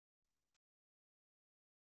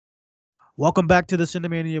Welcome back to the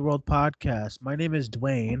Cinemania World podcast. My name is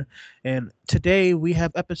Dwayne, and today we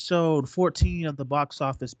have episode 14 of the Box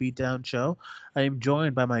Office Beatdown show. I am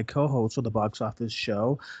joined by my co host of the Box Office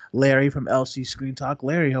show, Larry from LC Screen Talk.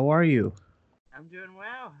 Larry, how are you? I'm doing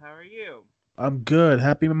well. How are you? I'm good.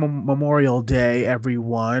 Happy Memorial Day,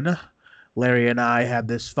 everyone. Larry and I had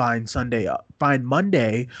this fine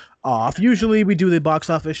Monday off. Usually we do the box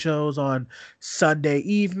office shows on Sunday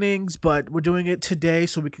evenings, but we're doing it today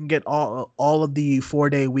so we can get all of the 4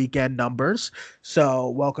 day weekend numbers. So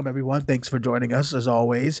welcome everyone. Thanks for joining us as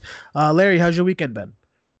always. Larry, how's your weekend been?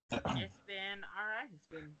 It's been all right. It's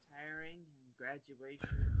been tiring. Graduation,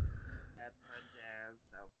 that fun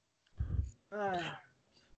jazz.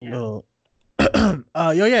 Yeah, Well,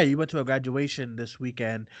 yeah, you went to a graduation this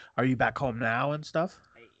weekend. Are you back home now and stuff?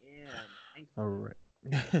 I am. All Thankfully. right.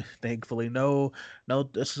 Thankfully, no.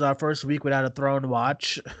 This is our first week without a throne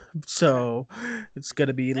watch, so it's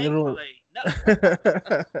gonna be a little. Thankfully, no, no.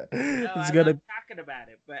 It's I love gonna talking about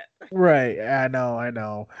it, but right. I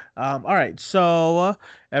know. All right. So,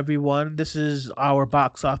 everyone, this is our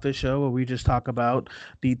box office show where we just talk about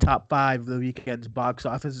the top five of the weekend's box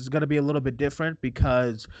office. It's gonna be a little bit different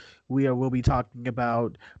because will be talking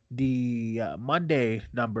about the Monday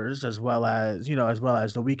numbers as well as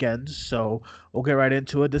the weekends. So we'll get right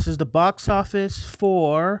into it. This is the box office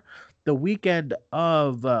for the weekend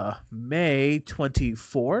of May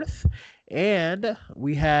 24th. And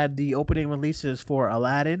we had the opening releases for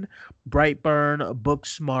Aladdin, Brightburn,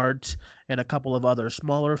 Booksmart, and a couple of other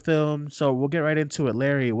smaller films. So we'll get right into it.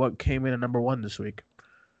 Larry, what came in at number one this week?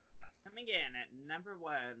 coming in at number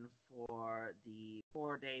one for the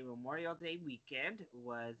 4 day Memorial Day weekend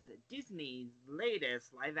was Disney's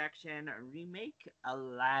latest live action remake,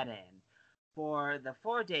 Aladdin. For the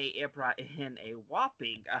 4 day, it brought in a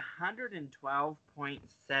whopping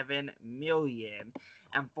 112.7 million.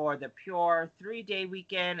 And for the pure 3 day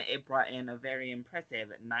weekend, it brought in a very impressive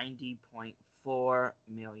 $90.4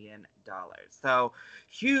 million. So,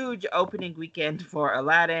 huge opening weekend for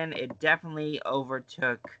Aladdin. It definitely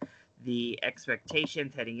overtook the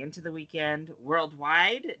expectations heading into the weekend.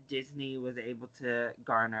 Worldwide, Disney was able to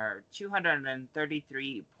garner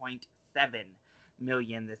 233.7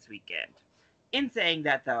 million this weekend. In saying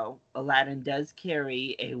that, though, Aladdin does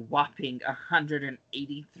carry a whopping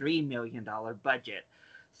 $183 million budget.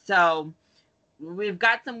 So we've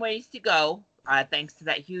got some ways to go, thanks to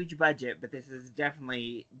that huge budget, but this is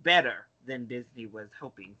definitely better than Disney was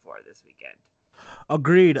hoping for this weekend.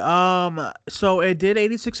 Agreed. So it did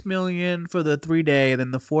 86 million for the 3 day, and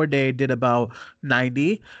then the 4 day did about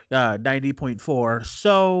 90.4.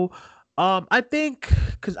 So, I think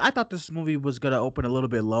because I thought this movie was gonna open a little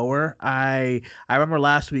bit lower. I remember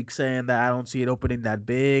last week saying that I don't see it opening that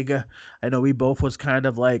big. I know we both was kind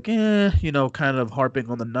of like, kind of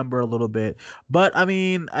harping on the number a little bit. But I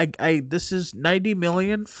mean, I this is 90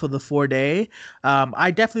 million for the 4 day.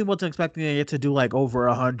 I definitely wasn't expecting it to do like over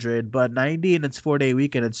 100, but 90 and its 4 day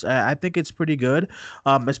weekend. I think it's pretty good,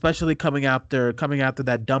 especially coming after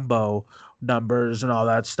that Dumbo numbers and all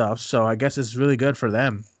that stuff. So I guess it's really good for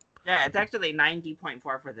them Yeah, it's actually 90.4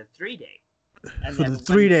 for the 3 day, and for the then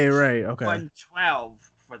 3 day, right? Okay.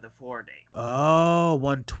 112 for the 4 day. Oh,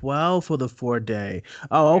 112 for the 4 day.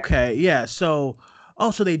 Oh, Yeah. okay. Yeah. So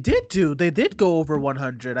they did go over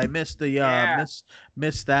 100. I missed the Yeah.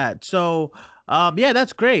 missed that. So, yeah,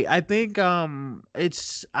 that's great. I think I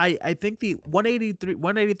think the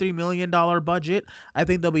 183 million dollar budget, I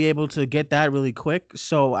think they'll be able to get that really quick.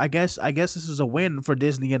 So, I guess this is a win for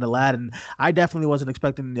Disney and Aladdin. I definitely wasn't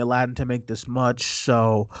expecting the Aladdin to make this much.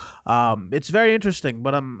 So, it's very interesting,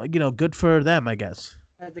 but good for them, I guess.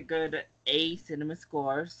 Has a good A cinema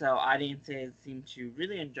score, so audiences seem to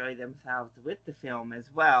really enjoy themselves with the film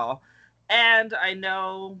as well. And I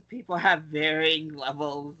know people have varying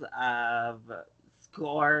levels of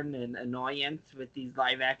scorn and annoyance with these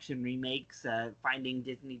live action remakes, finding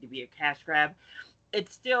Disney to be a cash grab.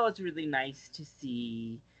 It still is really nice to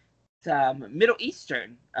see some Middle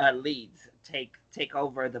Eastern leads take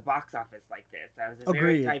over the box office like this. That was a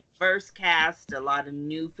very Agreed. diverse cast, a lot of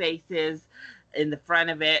new faces in the front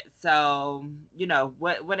of it. So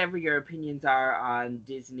whatever your opinions are on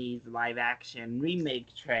Disney's live action remake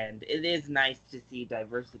trend, it is nice to see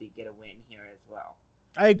diversity get a win here as well.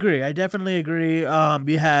 I agree. I definitely agree. You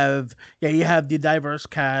have the diverse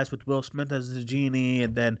cast with Will Smith as the genie,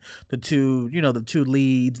 and then the two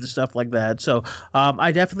leads and stuff like that. So,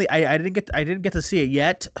 I didn't get to see it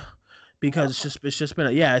yet because it's just been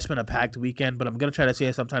it's been a packed weekend. But I'm gonna try to see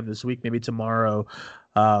it sometime this week, maybe tomorrow.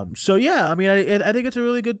 So yeah, I mean, I think it's a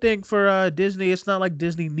really good thing for Disney. It's not like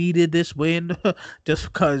Disney needed this win,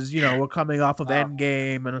 just because we're coming off of Oh,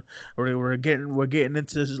 Endgame and we're getting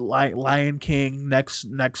into Lion King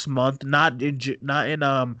next month. Not in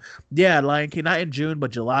yeah, Lion King not in June,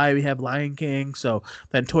 but July we have Lion King. So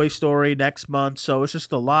then Toy Story next month. So it's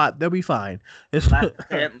just a lot. They'll be fine. It's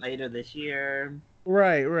Maleficent later this year.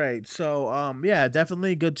 Right, right. So, yeah,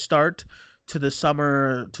 definitely a good start to the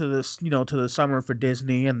summer, to the summer for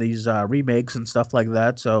Disney and these remakes and stuff like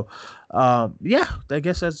that. So, yeah, I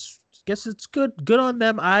guess it's good on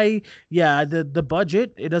them. Yeah, the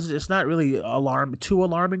budget, it's not really too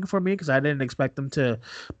alarming for me because I didn't expect them to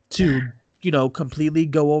completely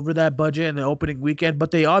go over that budget in the opening weekend,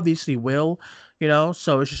 but they obviously will.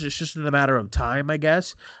 So it's just in a matter of time, I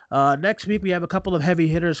guess. Next week we have a couple of heavy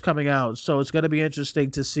hitters coming out, so it's going to be interesting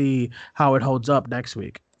to see how it holds up next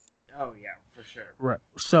week. Oh yeah, for sure. Right.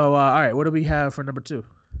 So, all right, what do we have for number two?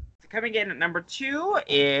 So coming in at number 2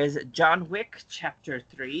 is John Wick Chapter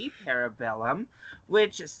 3 Parabellum,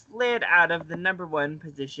 which slid out of the number 1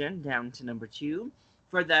 position down to number 2.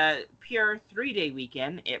 For the pure 3-day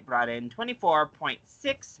weekend, it brought in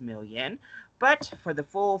 24.6 million, but for the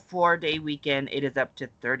full 4-day weekend, it is up to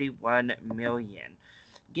 31 million,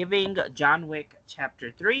 giving John Wick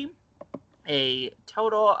Chapter 3 a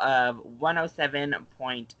total of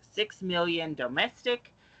 107.6 million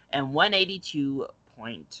domestic and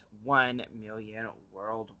 182.1 million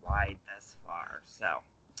worldwide thus far. So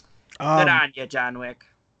good Um, on you, John Wick.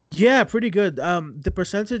 yeah, pretty good. The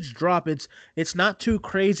percentage drop, it's not too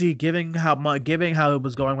crazy given how it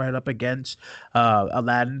was going right up against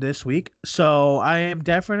Aladdin this week. So I am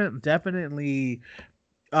definitely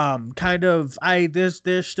kind of I there's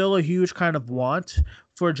still a huge kind of want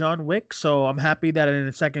for John Wick, so I'm happy that in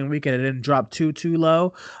the second weekend it didn't drop too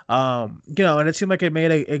low. And it seemed like it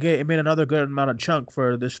made another good amount of chunk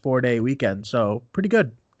for this 4-day weekend, so pretty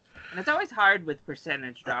good. And it's always hard with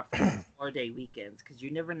percentage drops on these 4-day weekends because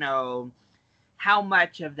you never know how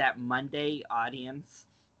much of that Monday audience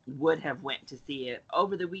would have went to see it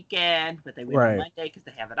over the weekend, but they went on Right. Monday because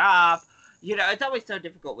they have it off. It's always so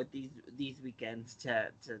difficult with these weekends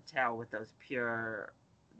to tell with those pure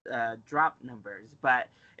drop numbers, but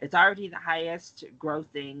it's already the highest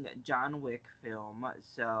grossing John Wick film,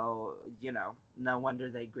 so no wonder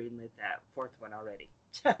they greenlit that fourth one already.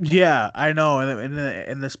 Yeah, I know. In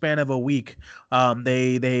the span of a week,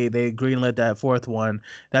 they greenlit that fourth one.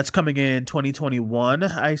 That's coming in 2021.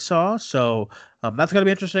 I saw. So, that's gonna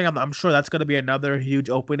be interesting. I'm sure that's gonna be another huge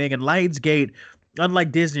opening. And Lionsgate,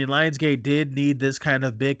 unlike Disney, Lionsgate did need this kind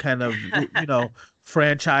of big kind of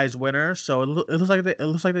franchise winner. So it looks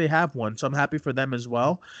like they have one. So I'm happy for them as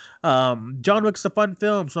well. John Wick's a fun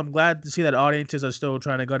film, so I'm glad to see that audiences are still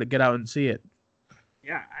trying to go to get out and see it.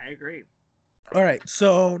 Yeah, I agree. All right,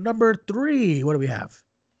 so number three, what do we have?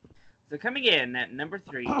 So coming in at number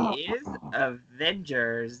 3 is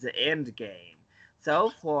Avengers Endgame.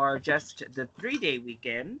 So for just the 3-day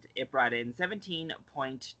weekend, it brought in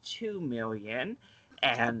 17.2 million,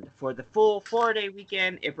 and for the full 4-day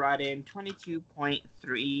weekend, it brought in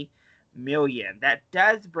 22.3 million. That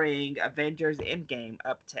does bring Avengers Endgame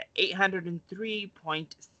up to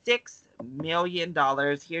 803.6 million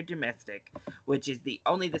dollars here domestic, which is the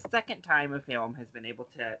second time a film has been able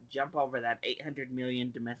to jump over that 800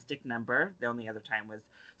 million domestic number. The only other time was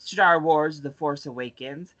Star Wars: The Force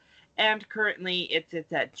Awakens, and currently it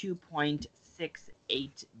sits at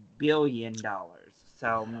 2.68 billion dollars.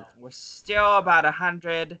 So we're still about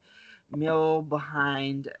 100 mil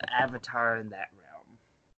behind Avatar in that realm.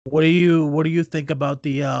 What do you think about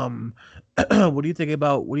the what do you think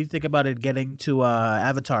about it getting to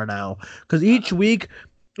Avatar now? Because each week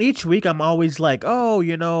I'm always like, oh,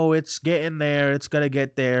 it's getting there, it's gonna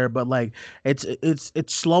get there, but like it's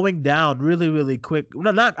slowing down really really quick. No,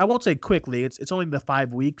 not I won't say quickly. It's only the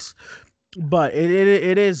 5 weeks, but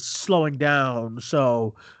it is slowing down.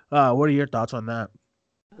 So, what are your thoughts on that?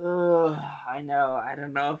 I know. I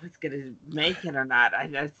don't know if it's gonna make it or not.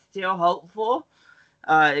 I'm still hopeful.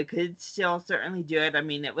 It could still certainly do it. I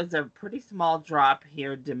mean, it was a pretty small drop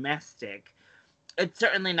here domestic. It's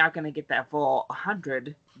certainly not going to get that full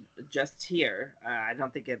 100 just here. I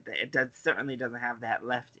don't think it does certainly doesn't have that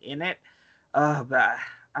left in it. But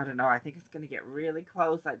I don't know. I think it's going to get really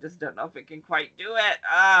close. I just don't know if it can quite do it.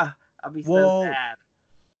 I'll be so Well, sad.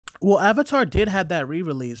 Well, Avatar did have that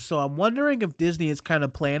re-release, so I'm wondering if Disney is kind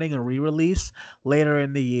of planning a re-release later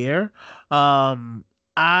in the year. Um,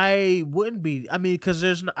 I wouldn't be. I mean, because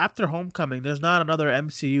after Homecoming, there's not another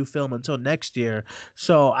MCU film until next year.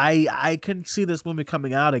 So I can see this movie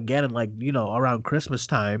coming out again in, like, around Christmas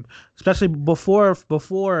time, especially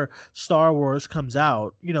before Star Wars comes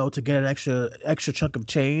out. To get an extra chunk of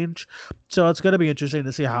change. So it's gonna be interesting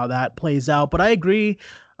to see how that plays out. But I agree.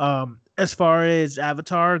 As far as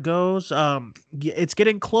Avatar goes, it's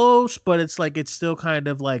getting close, but it's like it's still kind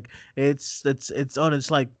of like it's on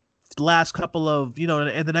its like last couple of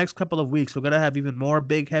in the next couple of weeks we're gonna have even more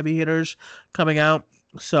big heavy hitters coming out.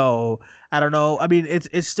 So I don't know. I mean,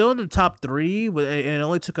 it's still in the top three, and it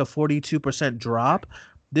only took a 42% drop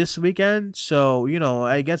this weekend. So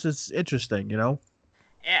I guess it's interesting. Yeah,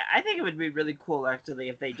 I think it would be really cool actually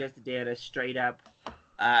if they just did a straight up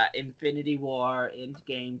Infinity War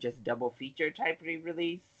Endgame just double feature type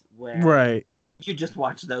re-release where Right, you just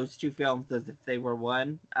watch those two films as if they were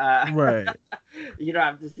one. right, You don't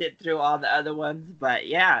have to sit through all the other ones, but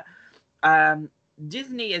yeah, um,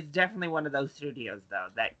 Disney is definitely one of those studios though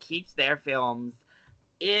that keeps their films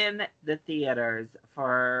in the theaters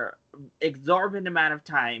for exorbitant amount of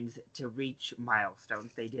times to reach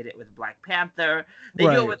milestones. They did it with Black Panther. They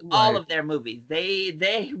do it right, with all right. of their movies.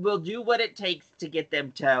 They will do what it takes to get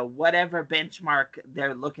them to whatever benchmark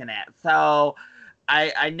they're looking at. So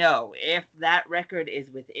I know if that record is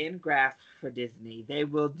within grasp for Disney, they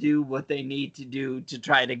will do what they need to do to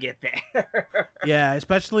try to get there. Yeah,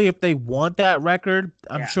 especially if they want that record.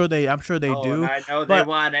 I'm Yeah. sure they Oh, and do. I know they But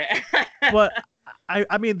want it. But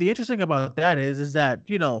I mean, the interesting about that is that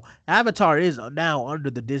Avatar is now under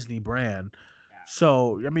the Disney brand. Yeah.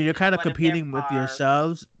 So I mean, you're It's kind of one of their competing with parks.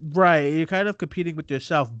 yourselves, right? You're kind of competing with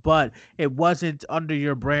yourself, but it wasn't under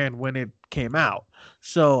your brand when it came out.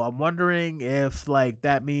 So I'm wondering if like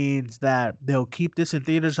that means that they'll keep this in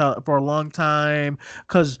theaters for a long time,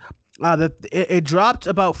 because it dropped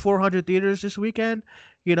about 400 theaters this weekend,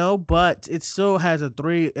 but it still has a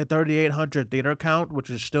 3,800 theater count, which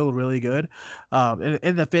is still really good.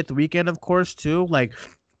 In the fifth weekend, of course, too. Like,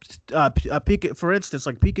 for instance,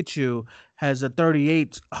 like Pikachu has a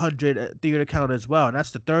 3,800 theater count as well, and that's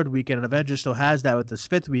the third weekend. And Avengers still has that with this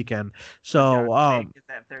fifth weekend. So, John Wick is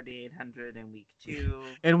at 3,800 in week two.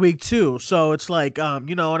 in week two. So it's like,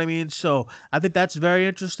 you know what I mean? So I think that's very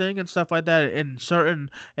interesting and stuff like that. And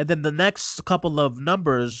then the next couple of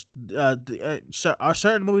numbers, are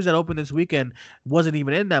certain movies that opened this weekend wasn't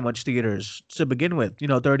even in that much theaters to begin with,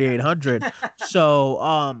 3,800.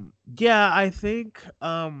 So, yeah, I think,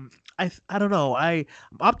 I don't know. I'm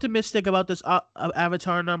optimistic about this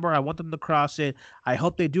Avatar number. I want them to cross it. I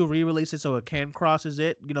hope they do re-release it so it can cross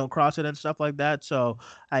it and stuff like that. So,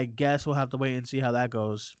 I guess we'll have to wait and see how that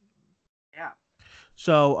goes. Yeah.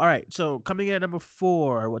 So, all right. So, coming in at number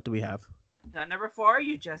four, what do we have? Now, number four,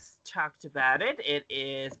 you just talked about it. It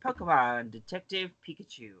is Pokemon Detective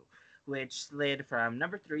Pikachu, which slid from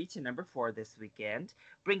number three to number four this weekend,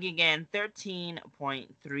 bringing in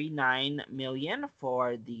 13.39 million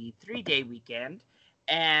for the 3 day weekend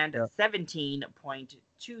and Yeah.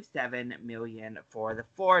 17.27 million for the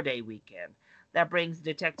 4 day weekend. That brings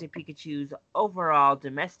Detective Pikachu's overall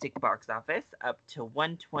domestic box office up to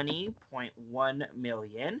 120.1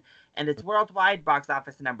 million, and its worldwide box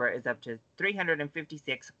office number is up to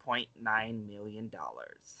 $356.9 million.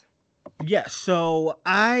 Yes. So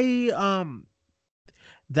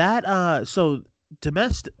that so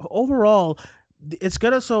domestic overall, it's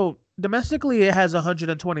gonna so domestically it has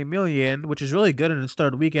 120 million, which is really good in its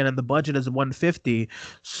third weekend, and the budget is 150.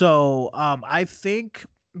 So I think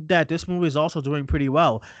that this movie is also doing pretty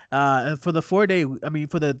well. And for the 4 day, I mean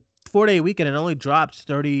for the 4 day weekend, it only dropped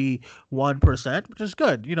 31%, which is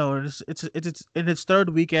good. And it's in its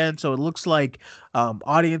third weekend, so it looks like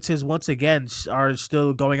audiences once again are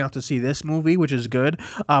still going out to see this movie, which is good.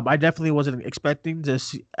 I definitely wasn't expecting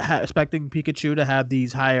Pikachu to have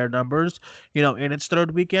these higher numbers, in its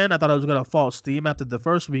third weekend. I thought it was gonna fall steam after the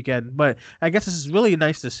first weekend, but I guess this is really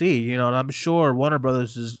nice to see, and I'm sure Warner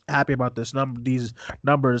Brothers is happy about these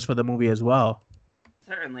numbers for the movie as well.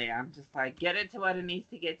 Certainly, I'm just like, get it to what it needs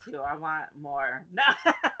to get to. I want more. No.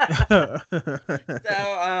 So,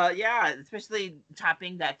 yeah, especially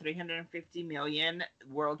topping that 350 million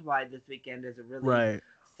worldwide this weekend is a really Right.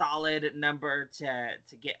 solid number to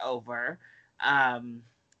get over. Um,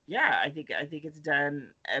 yeah, I think it's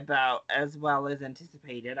done about as well as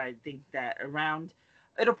anticipated. I think that around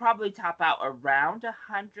it'll probably top out around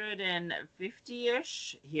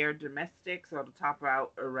 150-ish here domestic, so it'll top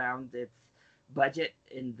out around its budget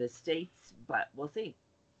in the states, but we'll see.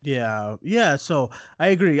 Yeah, yeah. So I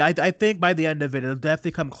agree. I think by the end of it, it'll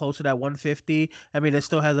definitely come close to that 150. I mean, it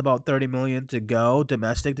still has about 30 million to go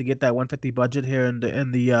domestic to get that 150 budget here in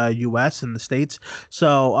the U.S. and the States.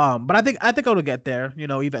 So but I think it'll get there. You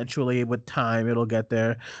know, eventually with time it'll get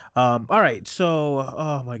there. All right. So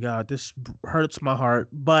oh my God, this hurts my heart.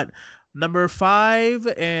 But number five,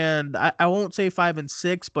 and I won't say five and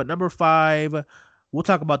six, but number five, we'll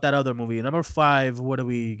talk about that other movie. Number five, what do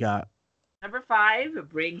we got? Number five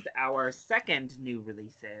brings our second new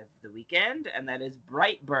release of the weekend, and that is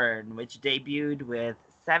Brightburn, which debuted with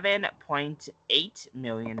 $7.8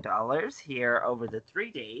 million here over the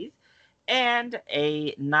 3 days and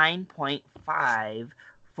a 9.5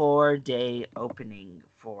 4-day opening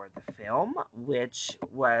for the film, which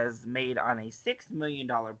was made on a $6 million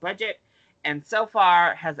budget and so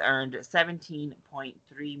far has earned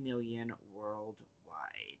 17.3 million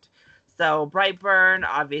worldwide. So Brightburn,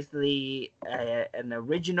 obviously an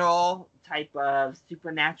original type of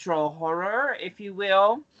supernatural horror, if you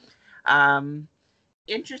will. Um,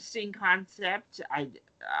 Interesting concept.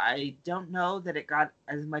 I don't know that it got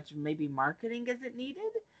as much maybe marketing as it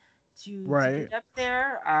needed to Right. get up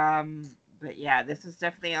there. But yeah, this is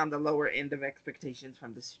definitely on the lower end of expectations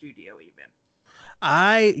from the studio even.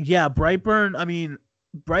 Yeah, Brightburn, I mean,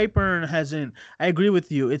 Brightburn hasn't, I agree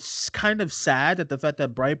with you. It's kind of sad that the fact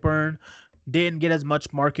that Brightburn didn't get as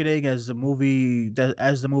much marketing as the movie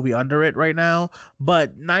under it right now,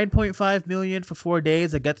 but 9.5 million for 4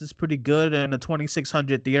 days, I guess it's pretty good and a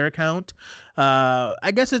 2600 theater count.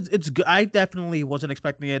 I guess it's good. I definitely wasn't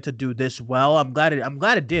expecting it to do this well. I'm glad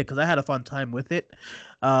it did because I had a fun time with it.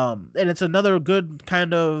 And it's another good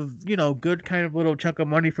kind of little chunk of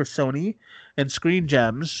money for Sony and Screen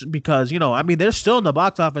Gems because I mean they're still in the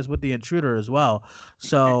box office with The Intruder as well,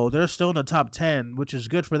 so they're still in the top 10, which is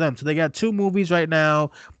good for them. So they got two movies right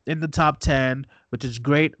now in the top 10, which is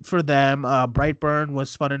great for them. Brightburn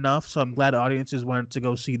was fun enough, so I'm glad audiences went to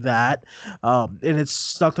go see that. And it's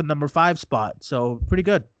stuck to number five spot, so pretty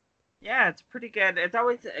good. Yeah, it's pretty good.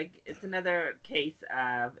 It's another case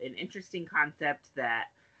of an interesting concept that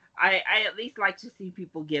I at least like to see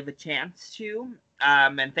people give a chance to.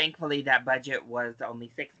 And thankfully that budget was only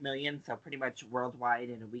 6 million, so pretty much worldwide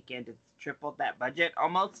in a weekend it's tripled that budget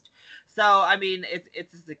almost. So I mean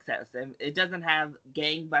it's a success. And it doesn't have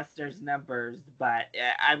gangbusters numbers, but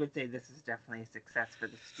I would say this is definitely a success for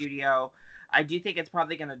the studio. I do think it's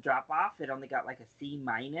probably going to drop off. It only got like a C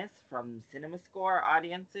minus from CinemaScore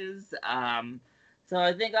audiences. So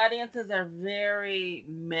I think audiences are very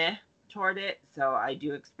meh toward it. So I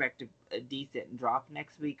do expect a decent drop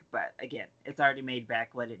next week. But again, it's already made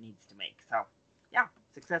back what it needs to make. So yeah,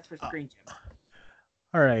 success for Uh, Screen Gems.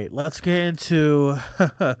 all right, let's get into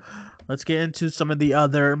let's get into some of the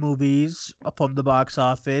other movies from the box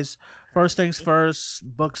office. First things Okay. first,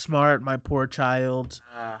 Booksmart, My Poor Child.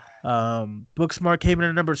 Uh, Booksmart came in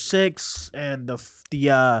at number six, and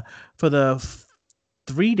for the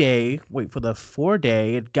 3 day, wait, for the 4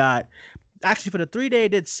 day, it got actually for the 3 day it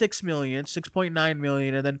did 6 million, 6.9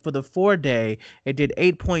 million, and then for the 4 day it did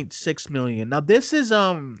 8.6 million. Now this is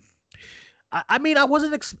I mean, I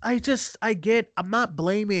wasn't. I'm not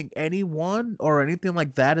blaming anyone or anything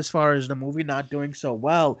like that as far as the movie not doing so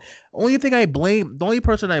well. The only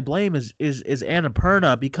person I blame is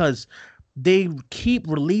Annapurna because they keep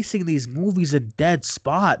releasing these movies in dead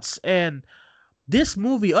spots. And this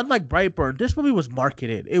movie, unlike Brightburn, this movie was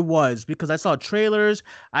marketed. It was because I saw trailers.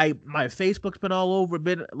 My Facebook's been all over,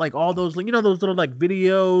 been like all those, those little like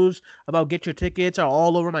videos about get your tickets are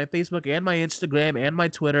all over my Facebook and my Instagram and my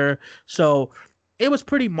Twitter. So it was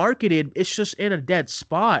pretty marketed. It's just in a dead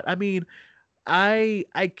spot. I mean, I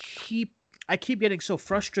I keep I keep getting so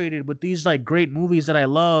frustrated with these like great movies that I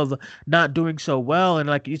love not doing so well, and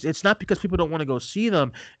like it's not because people don't want to go see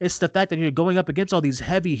them. It's the fact that you're going up against all these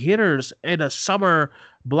heavy hitters in a summer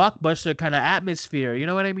blockbuster kind of atmosphere. You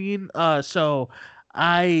know what I mean? So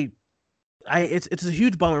I it's a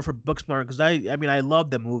huge bummer for Booksmart because I mean I love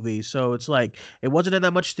the movie, so it's like it wasn't in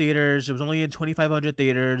that much theaters. It was only in 2,500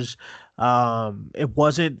 theaters. It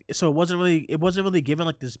wasn't really given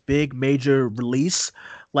like this big major release.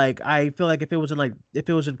 Like I feel like if it was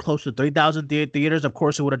in close to 3,000 theaters, of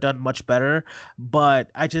course it would have done much better.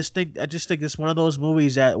 But I just think it's one of those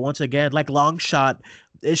movies that once again, like Long Shot,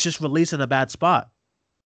 it's just released in a bad spot.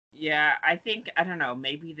 yeah, I think I don't know.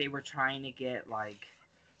 Maybe they were trying to get like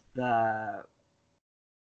the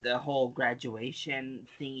the whole graduation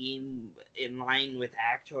theme in line with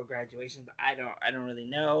actual graduations. I don't really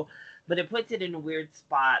know, but it puts it in a weird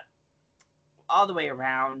spot all the way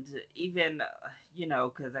around. Even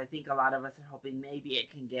because I think a lot of us are hoping maybe it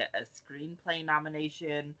can get a screenplay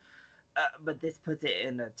nomination. but this puts it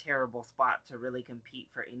in a terrible spot to really compete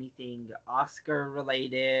for anything Oscar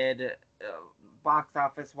related, box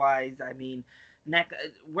office wise. I mean,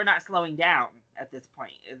 we're not slowing down at this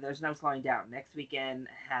point. There's no slowing down. Next weekend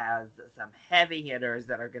has some heavy hitters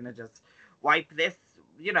that are going to just wipe this,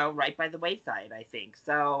 right by the wayside, I think.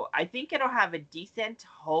 So I think it'll have a decent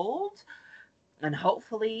hold and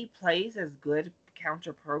hopefully plays as good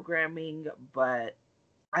counter programming, but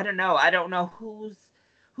I don't know. I don't know who's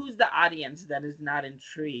the audience that is not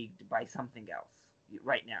intrigued by something else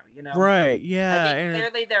right now. Right. I Yeah. think And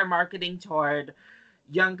clearly they're marketing toward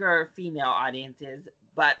younger female audiences,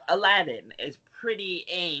 but Aladdin is pretty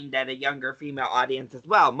aimed at a younger female audience as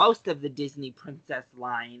well. Most of the Disney princess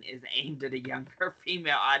line is aimed at a younger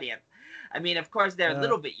female audience. I mean, of course, they're a yeah.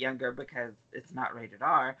 little bit younger because it's not rated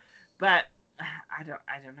R, but I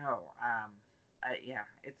don't know. Yeah,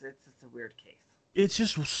 it's a weird case. It's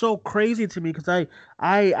just so crazy to me because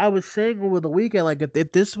I was saying over the weekend, like,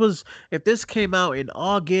 if this came out in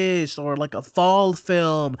August or like a fall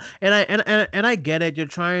film, and I get it, you're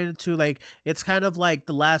trying to, like, it's kind of like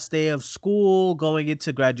the last day of school, going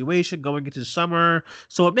into graduation, going into summer,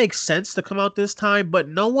 so it makes sense to come out this time, but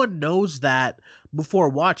no one knows that before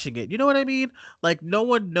watching it. You know what I mean? Like, no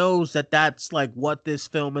one knows that that's like what this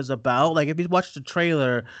film is about. Like, if you watch the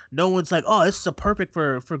trailer, no one's like, "Oh, this is a perfect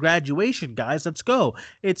for graduation, guys. Let's go."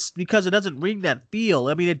 It's because it doesn't ring that feel.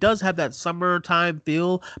 I mean, it does have that summertime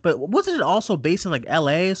feel, but wasn't it also based in like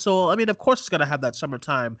LA? So, I mean, of course it's gonna have that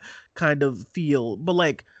summertime kind of feel. But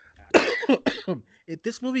like, if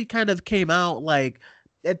this movie kind of came out like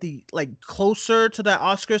at the like closer to that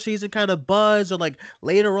Oscar season kind of buzz, or like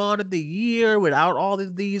later on in the year without all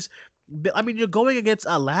of these, I mean, you're going against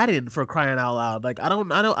Aladdin, for crying out loud. Like,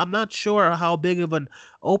 I'm not sure how big of an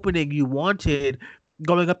opening you wanted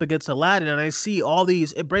going up against Aladdin. And I see all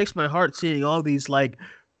these, it breaks my heart seeing all these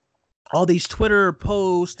Twitter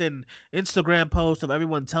posts and Instagram posts of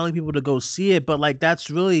everyone telling people to go see it. But like, it's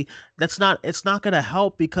not gonna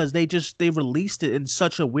help because they released it in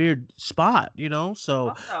such a weird spot, you know? So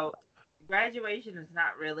Also, graduation is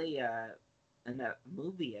not really a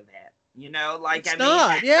movie event. Like I it's mean,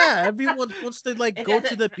 not. Yeah, everyone wants to like it go to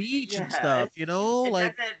doesn't. the beach and Yeah, stuff, you know? it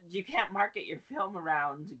Like, doesn't. You can't market your film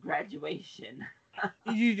around graduation.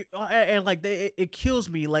 and like it kills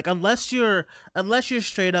me, like, unless you're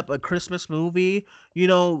straight up a Christmas movie, you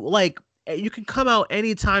know, like, you can come out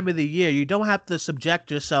any time of the year. You don't have to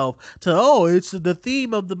subject yourself to, oh, it's the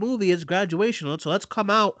theme of the movie is graduation, so let's come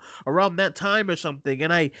out around that time or something.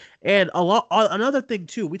 And a lot, another thing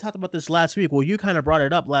too, we talked about this last week, well, you kind of brought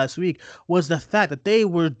it up last week, was the fact that they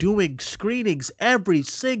were doing screenings every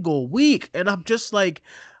single week. And I'm just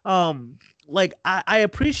um like, I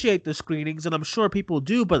appreciate the screenings, and I'm sure people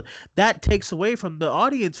do, but that takes away from the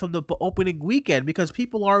audience from the opening weekend because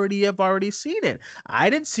people already seen it. I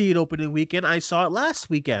didn't see it opening weekend. I saw it last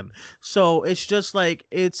weekend. So it's just like,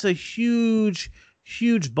 it's a huge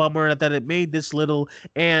bummer that it made this little.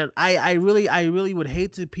 And I really would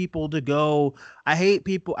hate to people to go I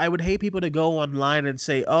would hate people to go online and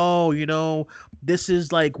say, oh, this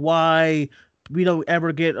is like why we don't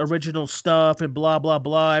ever get original stuff and blah blah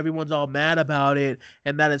blah. Everyone's all mad about it,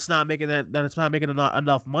 and that it's not making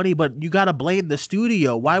enough money. But you gotta blame the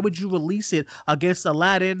studio. Why would you release it against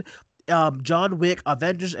Aladdin, John Wick,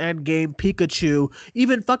 Avengers Endgame, Pikachu?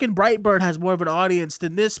 Even fucking Brightburn has more of an audience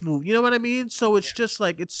than this movie. You know what I mean? So it's just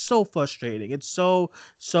like, it's so frustrating. It's so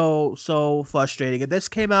frustrating. If this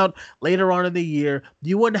came out later on in the year,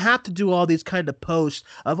 you wouldn't have to do all these kind of posts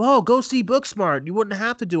of, oh, go see Booksmart. You wouldn't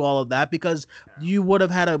have to do all of that because you would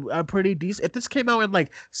have had a pretty decent. If this came out in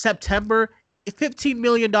like September, $15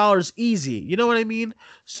 million easy. You know what I mean?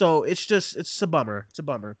 So it's a bummer. It's a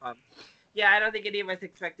bummer. Um, yeah, I don't think any of us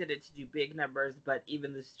expected it to do big numbers, but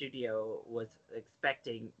even the studio was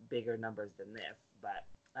expecting bigger numbers than this. But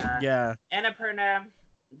Yeah. Annapurna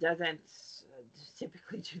doesn't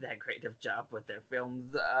typically do that great of job with their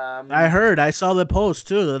films. I heard. I saw the post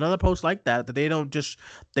too. Another post like that they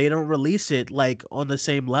don't release it like on the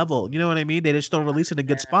same level. You know what I mean? They just don't release it in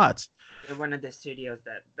good they're, spots. they're one of the studios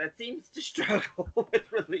that seems to struggle with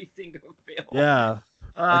releasing a film, Yeah.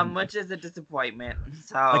 Like which is a disappointment.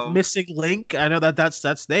 like So, Missing Link. I know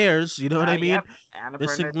that's theirs. You know what I mean? yep,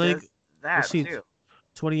 Missing Annapurna Link. does Let's that see. too.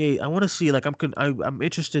 28. I want to see, like, I'm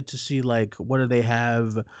interested to see like what do they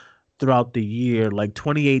have throughout the year, like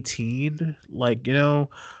 2018, like,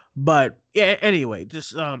 but yeah, anyway,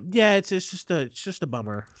 just yeah, it's just a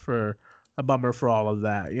bummer for all of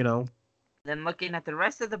that, Then looking at the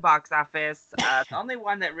rest of the box office, the only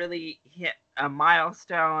one that really hit a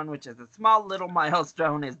milestone, which is a small little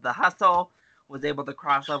milestone, is The Hustle was able to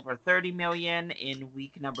cross over 30 million in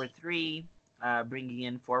week number 3, bringing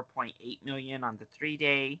in 4.8 million on the 3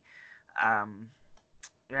 day. Um,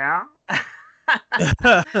 yeah.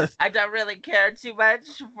 I don't really care too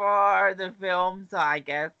much for the film, so I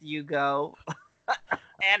guess you go.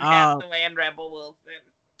 Anne uh, Hathaway and Rebel Wilson.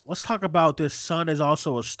 let's talk about this. Sun is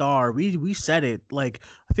also a star. We said it, like,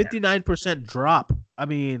 Yeah. 59% drop. I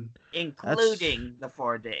mean, that's Including the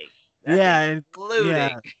 4 day. That's yeah, and including.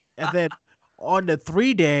 yeah, and then on the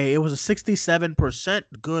 3 day, it was a 67%.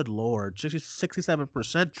 Good lord,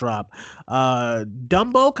 67% drop.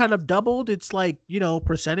 Dumbo kind of doubled its, like,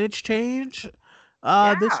 percentage change this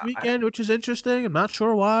Yeah, weekend, which is interesting. I'm not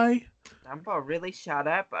sure why. Dumbo really shot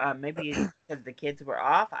up. Maybe it's because the kids were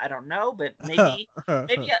off. I don't know, but maybe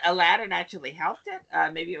Aladdin actually helped it.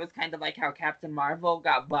 Maybe it was kind of like how Captain Marvel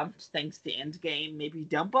got bumped thanks to Endgame. Maybe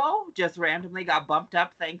Dumbo just randomly got bumped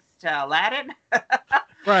up thanks to Aladdin.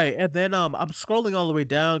 Right, and then I'm scrolling all the way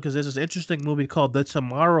down because there's this interesting movie called The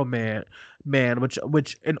Tomorrow Man,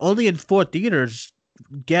 which and only in 4 theaters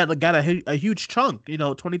got a huge chunk,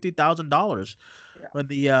 $23,000 Yeah. on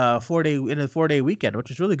the 4 day weekend,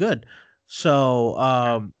 which is really good. So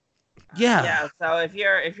yeah, Yeah, so if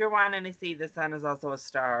you're wanting to see The Sun is also a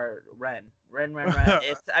star, run.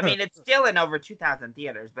 It's I mean it's still in over 2,000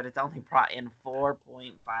 theaters, but it's only brought in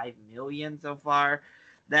 4.5 million so far.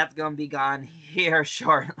 That's gonna be gone here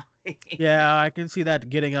shortly. yeah, I can see that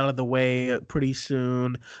getting out of the way pretty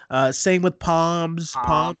soon. Same with Palms. um,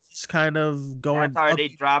 Palms is kind of that's going already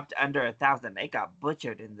ugly. dropped under 1,000. They got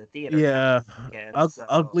butchered in the theater count Yeah, this weekend. So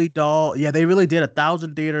Ugly Doll. Yeah, they really did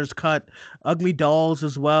 1,000 theaters cut. Ugly Dolls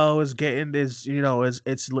as well is getting is you know is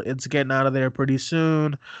it's getting out of there pretty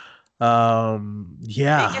soon.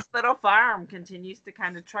 Yeah, Biggest Little Farm continues to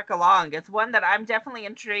kind of truck along. It's one that I'm definitely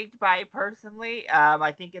intrigued by personally.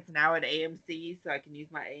 I think it's now at AMC, so I can use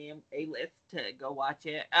my A list to go watch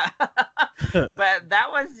it. But that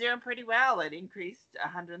one's doing pretty well. It increased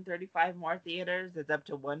 135 more theaters. It's up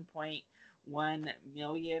to 1.1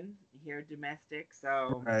 million here domestic.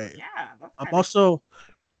 So right. yeah, that's I'm kind of also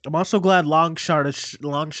I'm also glad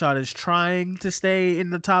Longshot is trying to stay in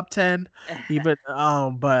the top 10, even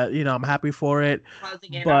but I'm happy for it.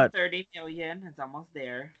 closing in on But 30 million. It's almost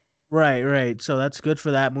there. right. So that's good for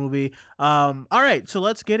that movie. All right, so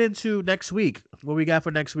let's get into next week. What we got for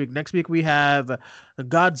next week? Next week we have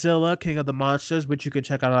Godzilla, King of the Monsters, which you can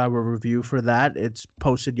check out our review for that. It's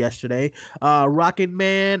posted yesterday. Rocket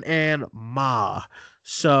Man and Ma.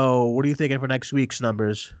 So what are you thinking for next week's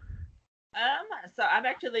numbers? So I'm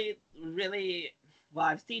actually really well.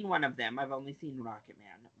 I've seen one of them. I've only seen Rocket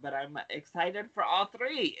Man, but I'm excited for all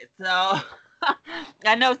three. So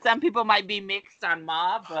I know some people might be mixed on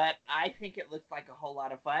Ma, but I think it looks like a whole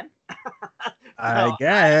lot of fun. I So I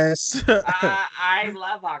guess. I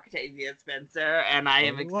love Octavia Spencer, and I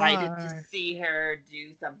am excited to Why? see her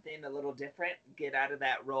do something a little different, get out of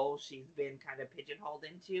that role she's been kind of pigeonholed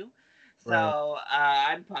into. Right. So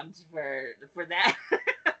I'm pumped for that.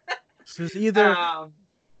 So it's either um,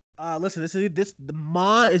 listen, this the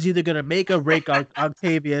Ma is either gonna make or break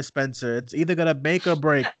Octavia Spencer. It's either gonna make or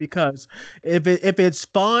break because if it's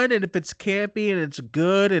fun and if it's campy and it's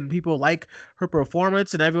good and people like her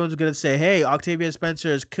performance and everyone's gonna say, hey, Octavia Spencer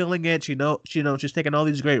is killing it. She's taking all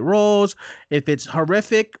these great roles. If it's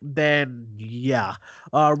horrific, then yeah.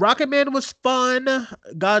 Rocket Man was fun. I love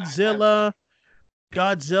Godzilla.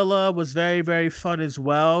 Godzilla was very, very fun as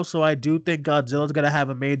well. So I do think Godzilla's gonna have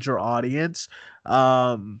a major audience.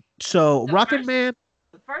 So the Rocket first Man,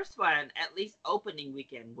 the first one, at least opening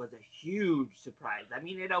weekend, was a huge surprise. I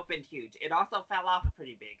mean, it opened huge. It also fell off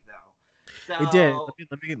pretty big though. it did. So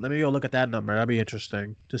Let me go look at that number. That'd be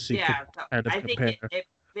interesting to see yeah, so kind of I think compare. it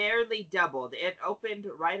barely doubled. It opened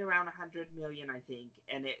right around 100 million, I think,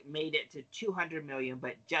 and it made it to 200 million,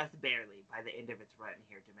 but just barely by the end of its run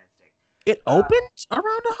here domestic. It Uh, opened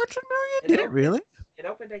around 100 million. it Did it opened really? it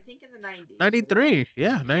opened I think in the 90s, but 93. Yeah,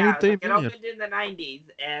 yeah, it's 93 like it million. opened in the 90s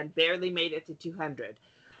and barely made it to 200.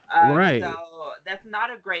 Right. So that's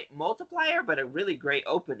not a great multiplier, but a really great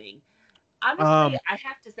opening. Honestly, Um. I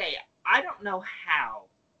have to say, I don't know how.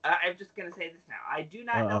 I'm just going to say this now. I do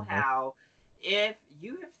not know Uh, how. If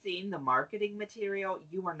you have seen the marketing material,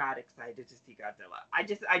 you are not excited to see Godzilla. I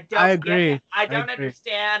I don't get it. agree. I I don't agree.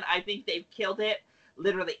 understand. I think they've killed it.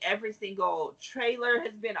 Literally every single trailer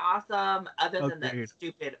has been awesome, other than that Agreed.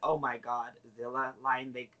 stupid "Oh my God, Zilla"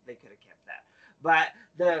 line. They could have kept that. but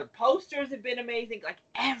the posters have been amazing. Like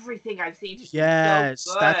everything I've seen has been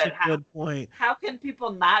so Yes, that's a good. How good point. how can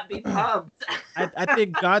people not be pumped? I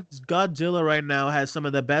think Godzilla right now has some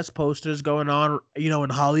of the best posters going on, in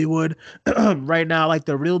Hollywood right now. Like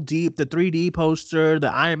the real deep, the 3D poster, the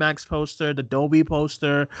IMAX poster, the Dolby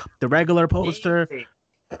poster, the regular poster.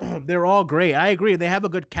 Amazing. They're all great. I agree. They have a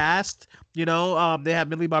good cast. They have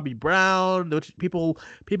Millie Bobby Brown, which people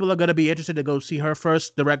are gonna be interested to go see her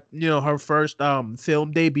first her first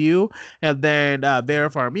film debut, and then Vera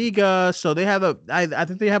Farmiga. So I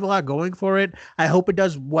think they have a lot going for it. I hope it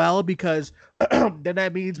does well because then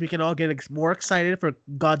that means we can all get more excited for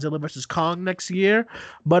Godzilla versus Kong next year.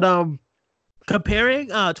 But comparing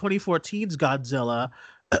 2014's Godzilla,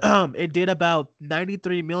 it did about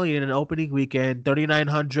 93 million in opening weekend,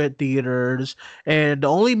 3,900 theaters, and the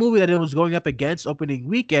only movie that it was going up against opening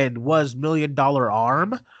weekend was Million Dollar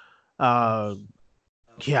Arm. Uh,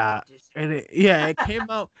 Oh, yeah, and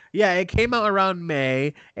disrespect. it came out around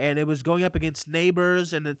May, and it was going up against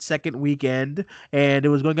Neighbors in its second weekend, and it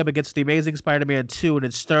was going up against The Amazing Spider-Man 2 in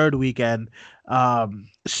its third weekend.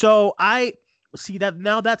 So I see that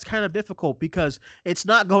now that's kind of difficult because it's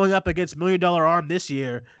not going up against Million Dollar Arm this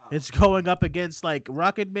year. Oh, It's going up against like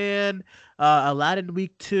Rocket Man, Aladdin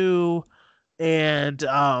Week 2, and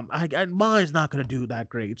mine's not gonna do that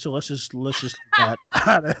great. So let's just leave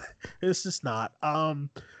that. It's just not.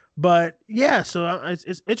 But yeah. So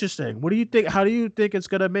it's interesting. What do you think? How do you think it's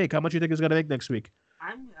gonna make? How much you think it's gonna make next week?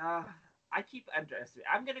 I keep underestimating.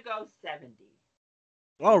 I'm gonna go 70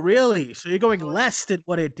 Oh, because really? So you're going oh, less than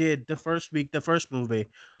what it did the first week, the first movie.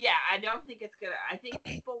 yeah, I don't think it's gonna. I think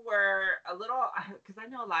people were a little because I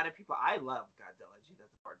know a lot of people. I love Godzilla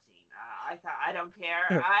 2014. I thought I don't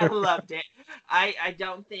care. I loved it. I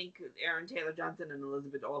don't think Aaron Taylor Johnson and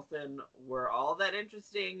Elizabeth Olsen were all that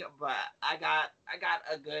interesting, but I got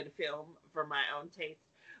a good film for my own taste.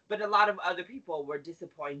 But a lot of other people were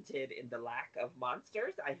disappointed in the lack of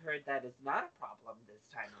monsters. I heard that is not a problem this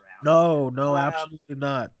time No, no, around. absolutely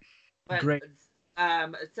not. But Great.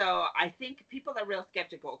 so I think people are real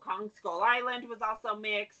skeptical. Kong Skull Island was also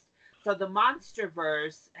mixed. So the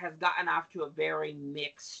MonsterVerse has gotten off to a very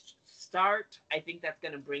mixed start. I think that's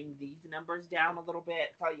going to bring these numbers down a little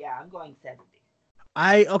bit. So yeah, I'm going 70.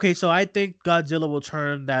 So I think Godzilla will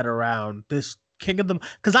turn that around. This King of the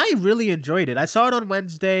because I really enjoyed it. I saw it on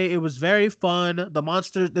Wednesday. It was very fun. The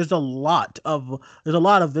monsters, there's a lot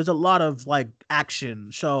of like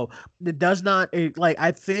action. So it does not like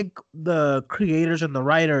I think the creators and the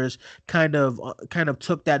writers kind of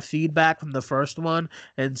took that feedback from the first one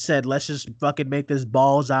and said, let's just fucking make this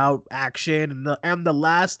balls out action. And the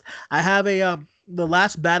last I have a the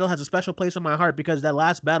last battle has a special place in my heart because that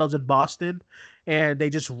last battle's in Boston and they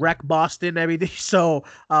just wreck Boston and everything. So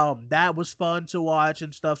that was fun to watch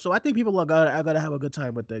and stuff. So I think people are gonna have a good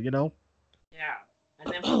time with it. Yeah.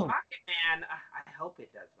 And then for Rocket Man, I hope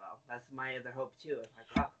it does well. That's my other hope too. It's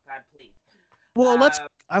like, oh God, please. Well, Uh,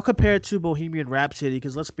 I'll compare it to Bohemian Rhapsody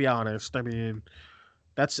because let's be honest. I mean,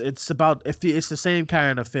 it's about if it's the same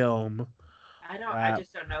kind of film. I don't. I Uh,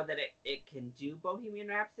 just don't know that it can do Bohemian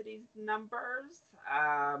Rhapsody's numbers.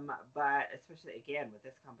 But especially again with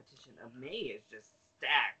this competition of May is just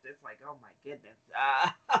stacked. It's like, oh my goodness.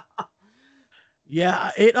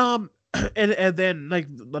 Yeah, it and then like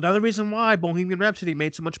another reason why Bohemian Rhapsody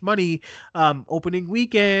made so much money opening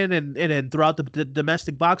weekend and then throughout the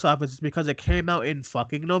domestic box office is because it came out in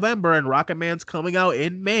fucking November and Rocket Man's coming out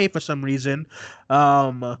in May for some reason.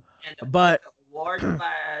 Um And with but award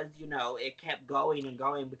buzz, it kept going and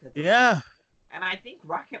going because of Rocket. yeah, And I think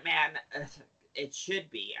Rocket Man, it should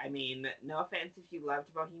be. I mean, no offense if you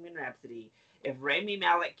loved Bohemian Rhapsody. If Rami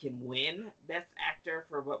Malek can win Best Actor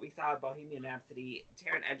for what we saw in Bohemian Rhapsody,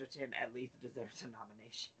 Taron Egerton at least deserves a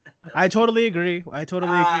nomination. I totally agree. I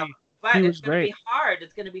totally Um, agree. He but it's was going to great. be hard.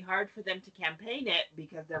 It's going to be hard for them to campaign it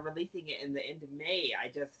because they're releasing it in the end of May.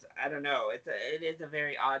 I don't know. It is a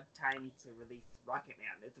very odd time to release Rocket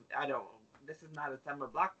Man. I don't. This is not a summer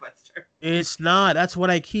blockbuster. It's not. That's what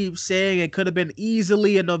I keep saying. It could have been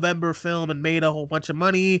easily a November film and made a whole bunch of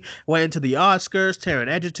money. Went into the Oscars. Taron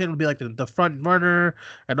Egerton would be like the front runner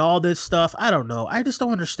and all this stuff. I don't know. I just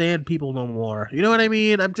don't understand people no more. You know what I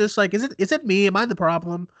mean? I'm just like, is it me? Am I the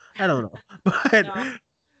problem? I don't know. But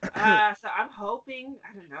No. So I'm hoping.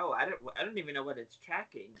 I don't know. I don't even know what it's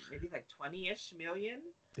tracking. Maybe like 20-ish million.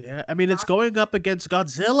 yeah, I mean, it's Rocket going up against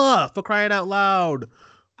Godzilla for crying out loud.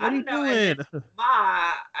 I What are you don't know. And then doing?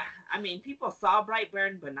 Ma, I mean, people saw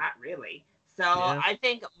Brightburn, but not really. So Yeah. I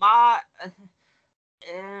think Ma.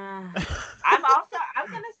 I'm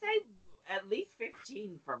gonna say at least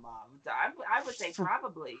 15 for Mom. So I would say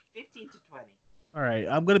probably 15 to 20. All right,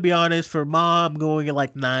 I'm gonna be honest. For mom, I'm going at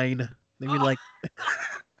like 9. Maybe Oh, like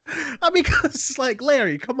I mean, cause like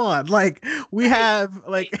Larry, come on, like we wait, have wait.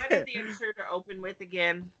 like What did the intruder open with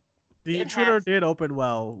again? the It intruder has did open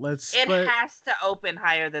well. Let's it but has to open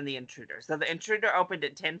higher than the intruder. So the intruder opened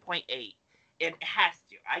at 10.8. It has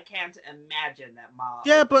to. I can't imagine that Ma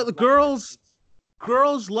yeah, but opens the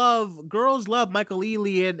lower than girls love Michael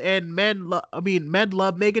Ealy and men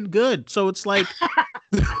love Megan Good. So it's like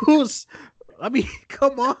who's I mean,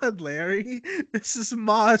 come on, Larry. This is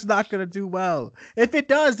Ma's not gonna do well. If it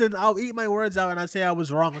does, then I'll eat my words out and I say I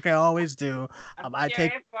was wrong. Okay, I always do. I'm I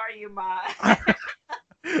take cheering for you, Ma.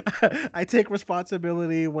 I take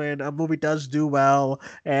responsibility when a movie does do well,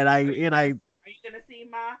 and I Are you and gonna I Are you gonna see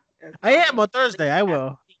Ma? I Tell am me on at least Thursday. I you haven't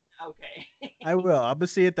will. seen. Okay. I will. I'm gonna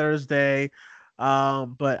see it Thursday.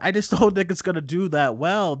 But I just don't think it's gonna do that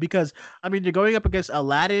well because I mean you're going up against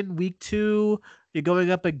Aladdin week 2, you're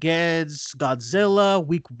going up against Godzilla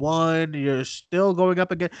week 1, you're still going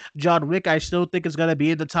up against John Wick. I still think is gonna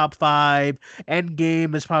be in the top 5.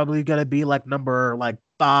 Endgame is probably gonna be like number like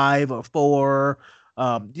 5 or 4.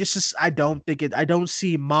 Just I don't think it. I don't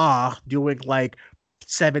see Ma doing like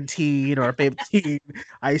 17 or 15.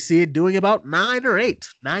 I see it doing about 9 or 8,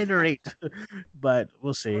 9 or 8, but we'll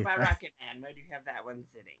What see. about Rocket Man? Where do you have that one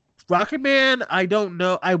sitting? Rocket Man, I don't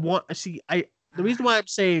know. I want see. I The reason why I'm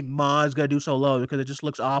saying Ma is gonna do so low because it just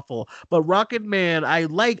looks awful. But Rocket Man, I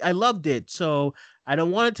loved it, so I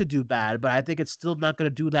don't want it to do bad. But I think it's still not gonna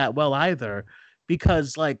do that well either,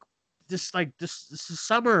 because this is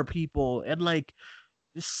summer people and like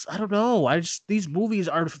just I don't know. I just these movies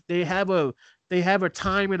are they have a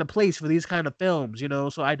time and a place for these kind of films, you know.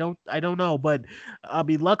 So I don't know, but I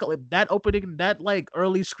mean, luckily that like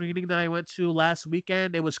early screening that I went to last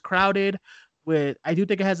weekend, it was crowded. With I do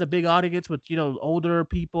think it has a big audience with older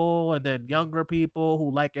people and then younger people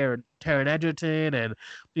who like Taron Egerton, and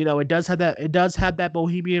it does have that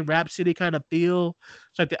Bohemian Rhapsody kind of feel.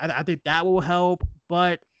 So I think that will help,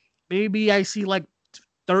 but maybe I see like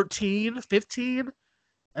 13, 15.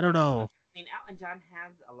 I don't I know. mean, Elton John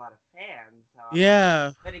has a lot of fans, so I'm not.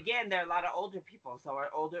 Yeah. But again, there are a lot of older people, so are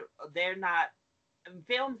older. They're not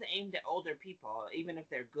films aimed at older people, even if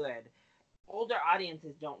they're good. Older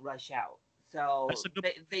audiences don't rush out, That's so a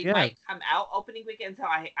good they yeah. might come out opening weekend. So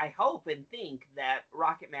I hope and think that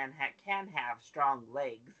Rocket Man can have strong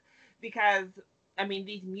legs, because I mean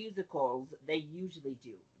these musicals they usually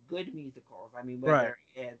do good musicals. I mean Right. whether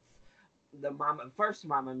it's the first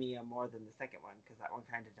Mamma Mia more than the second one because that one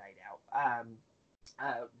kind of died out.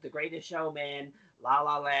 The Greatest Showman, La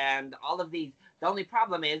La Land, all of these. The only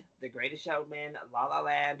problem is The Greatest Showman, La La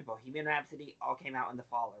Land, Bohemian Rhapsody all came out in the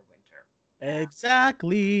fall or winter.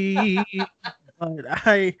 Exactly. But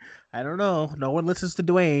I don't know. No one listens to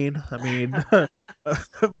Dwayne. I mean,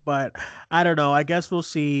 but I don't know. I guess we'll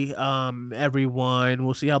see. Everyone,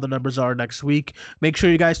 we'll see how the numbers are next week. Make sure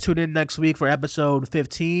you guys tune in next week for episode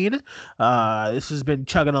 15. This has been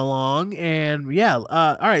chugging along, and yeah.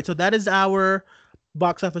 All right. So that is our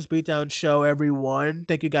box office beatdown show, everyone.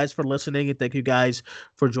 Thank you guys for listening, and thank you guys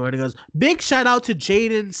for joining us. Big shout out to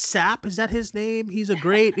Jaden Sapp. Is that his name? He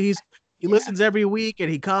Yeah. listens every week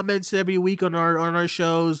and he comments every week on our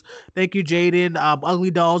shows. Thank you, Jaden.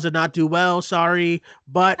 Ugly Dolls did not do well. Sorry,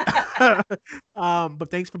 but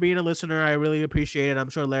but thanks for being a listener. I really appreciate it.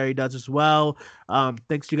 I'm sure Larry does as well.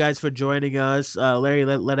 Thanks you guys for joining us. Larry,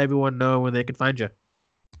 let everyone know where they can find you.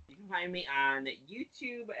 You can find me on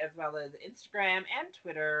YouTube as well as Instagram and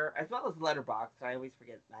Twitter as well as Letterboxd. I always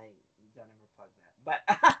forget I don't ever plug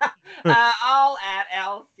that, but all at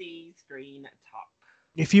LC Screen Talk.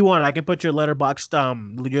 If you want, I can put your letterboxed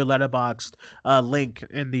link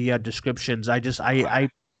in the descriptions.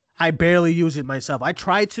 I barely use it myself. I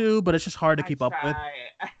try to, but it's just hard to I keep up with. try.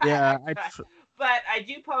 Yeah, I try. But I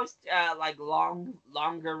do post like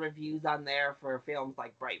longer reviews on there for films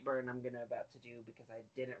like Brightburn. I'm gonna about to do because I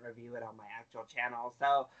didn't review it on my actual channel.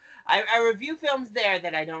 So I review films there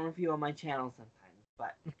that I don't review on my channel sometimes.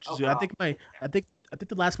 But I overall, think my it's there. I think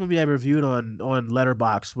the last movie I reviewed on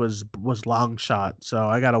Letterbox was Long Shot, so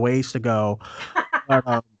I got a ways to go.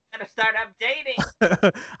 But Gotta start updating.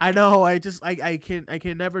 I know. I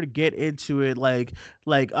can never get into it like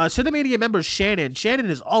Cinemania member Shannon. Shannon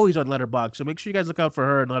is always on Letterboxd, so make sure you guys look out for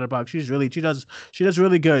her in Letterboxd. She does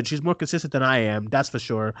really good. She's more consistent than I am, that's for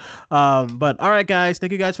sure. But all right, guys,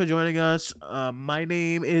 thank you guys for joining us. My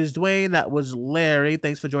name is Dwayne. That was Larry.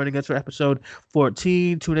 Thanks for joining us for episode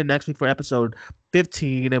 14. Tune in next week for episode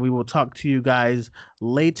 15, and we will talk to you guys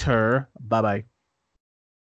later. Bye bye.